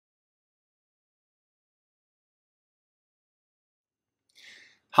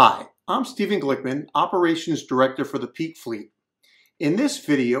Hi, I'm Steven Glickman, Operations Director for the Peak Fleet. In this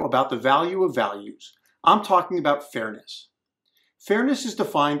video about the value of values, I'm talking about fairness. Fairness is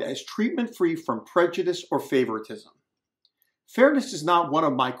defined as treatment free from prejudice or favoritism. Fairness is not one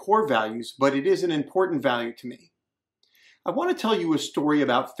of my core values, but it is an important value to me. I want to tell you a story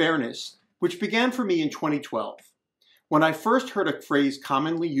about fairness, which began for me in 2012, when I first heard a phrase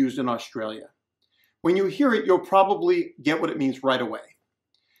commonly used in Australia. When you hear it, you'll probably get what it means right away.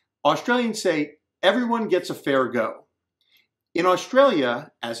 Australians say, everyone gets a fair go. In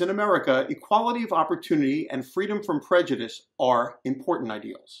Australia, as in America, equality of opportunity and freedom from prejudice are important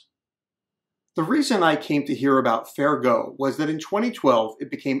ideals. The reason I came to hear about fair go was that in 2012, it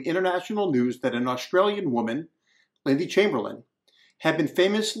became international news that an Australian woman, Lindy Chamberlain, had been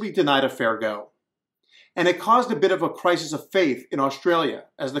famously denied a fair go. And it caused a bit of a crisis of faith in Australia,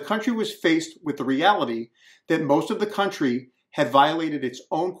 as the country was faced with the reality that most of the country had violated its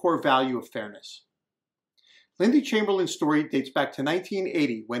own core value of fairness. Lindy Chamberlain's story dates back to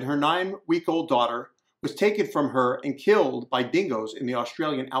 1980, when her 9-week-old daughter was taken from her and killed by dingoes in the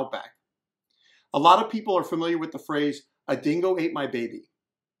Australian outback. A lot of people are familiar with the phrase, "a dingo ate my baby."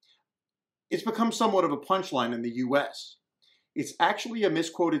 It's become somewhat of a punchline in the US. It's actually a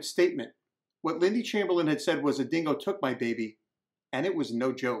misquoted statement. What Lindy Chamberlain had said was, "a dingo took my baby," and it was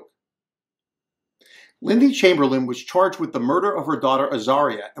no joke. Lindy Chamberlain was charged with the murder of her daughter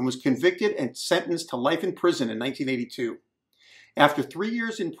Azaria and was convicted and sentenced to life in prison in 1982. After 3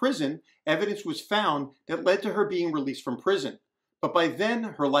 years in prison, evidence was found that led to her being released from prison, but by then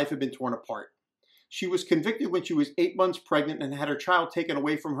her life had been torn apart. She was convicted when she was 8 months pregnant and had her child taken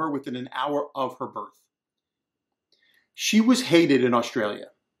away from her within an hour of her birth. She was hated in Australia.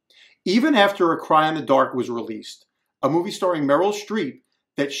 Even after A Cry in the Dark was released, a movie starring Meryl Streep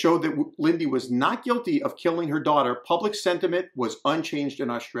that showed that Lindy was not guilty of killing her daughter, public sentiment was unchanged in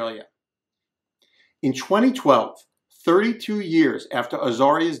Australia. In 2012, 32 years after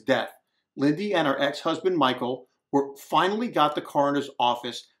Azaria's death, Lindy and her ex-husband Michael finally got the coroner's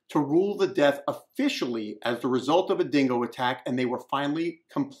office to rule the death officially as the result of a dingo attack, and they were finally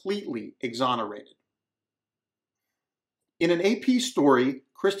completely exonerated. In an AP story,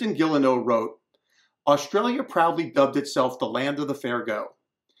 Kristen Gillineau wrote, "Australia proudly dubbed itself the land of the fair go.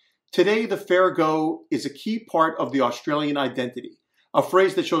 Today, the fair go is a key part of the Australian identity, a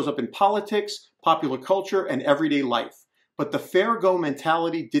phrase that shows up in politics, popular culture, and everyday life. But the fair go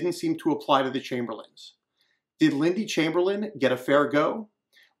mentality didn't seem to apply to the Chamberlains. Did Lindy Chamberlain get a fair go?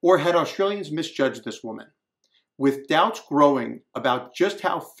 Or had Australians misjudged this woman? With doubts growing about just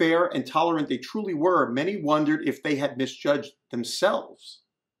how fair and tolerant they truly were, many wondered if they had misjudged themselves."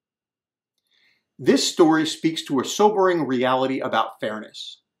 This story speaks to a sobering reality about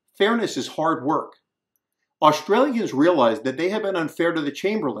fairness. Fairness is hard work. Australians realized that they had been unfair to the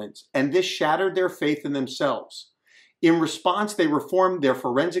Chamberlains, and this shattered their faith in themselves. In response, they reformed their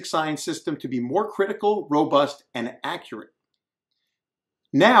forensic science system to be more critical, robust, and accurate.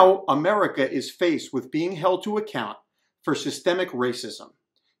 Now, America is faced with being held to account for systemic racism,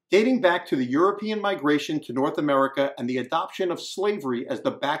 dating back to the European migration to North America and the adoption of slavery as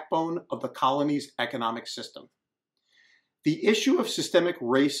the backbone of the colony's economic system. The issue of systemic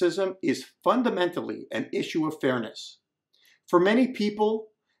racism is fundamentally an issue of fairness. For many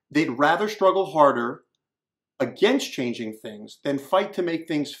people, they'd rather struggle harder against changing things than fight to make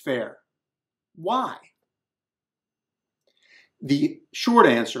things fair. Why? The short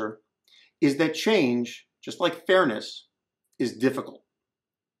answer is that change, just like fairness, is difficult.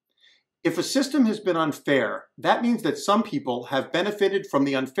 If a system has been unfair, that means that some people have benefited from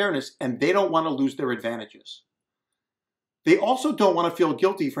the unfairness and they don't want to lose their advantages. They also don't want to feel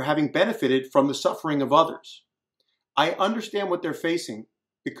guilty for having benefited from the suffering of others. I understand what they're facing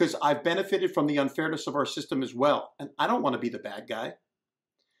because I've benefited from the unfairness of our system as well, and I don't want to be the bad guy.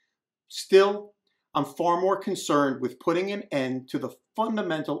 Still, I'm far more concerned with putting an end to the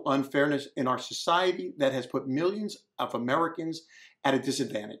fundamental unfairness in our society that has put millions of Americans at a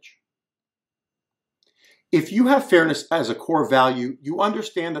disadvantage. If you have fairness as a core value, you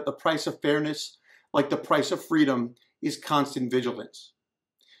understand that the price of fairness, like the price of freedom, is constant vigilance.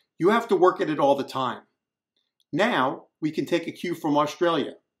 You have to work at it all the time. Now, we can take a cue from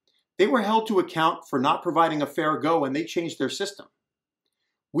Australia. They were held to account for not providing a fair go and they changed their system.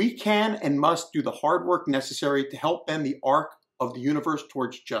 We can and must do the hard work necessary to help bend the arc of the universe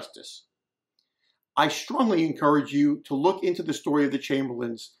towards justice. I strongly encourage you to look into the story of the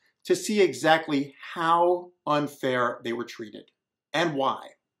Chamberlains to see exactly how unfair they were treated and why.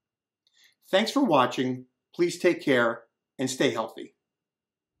 Thanks for watching. Please take care and stay healthy.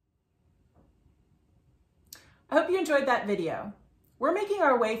 I hope you enjoyed that video. We're making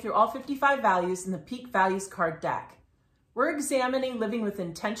our way through all 55 values in the Peak Values Card deck. We're examining living with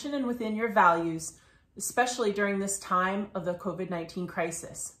intention and within your values, especially during this time of the COVID-19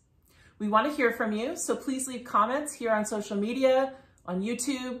 crisis. We want to hear from you, so please leave comments here on social media, on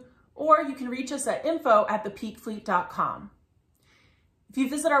YouTube, or you can reach us at info@thepeakfleet.com. If you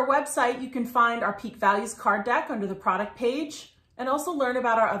visit our website, you can find our Peak Values Card deck under the product page and also learn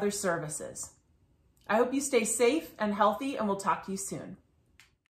about our other services. I hope you stay safe and healthy, and we'll talk to you soon.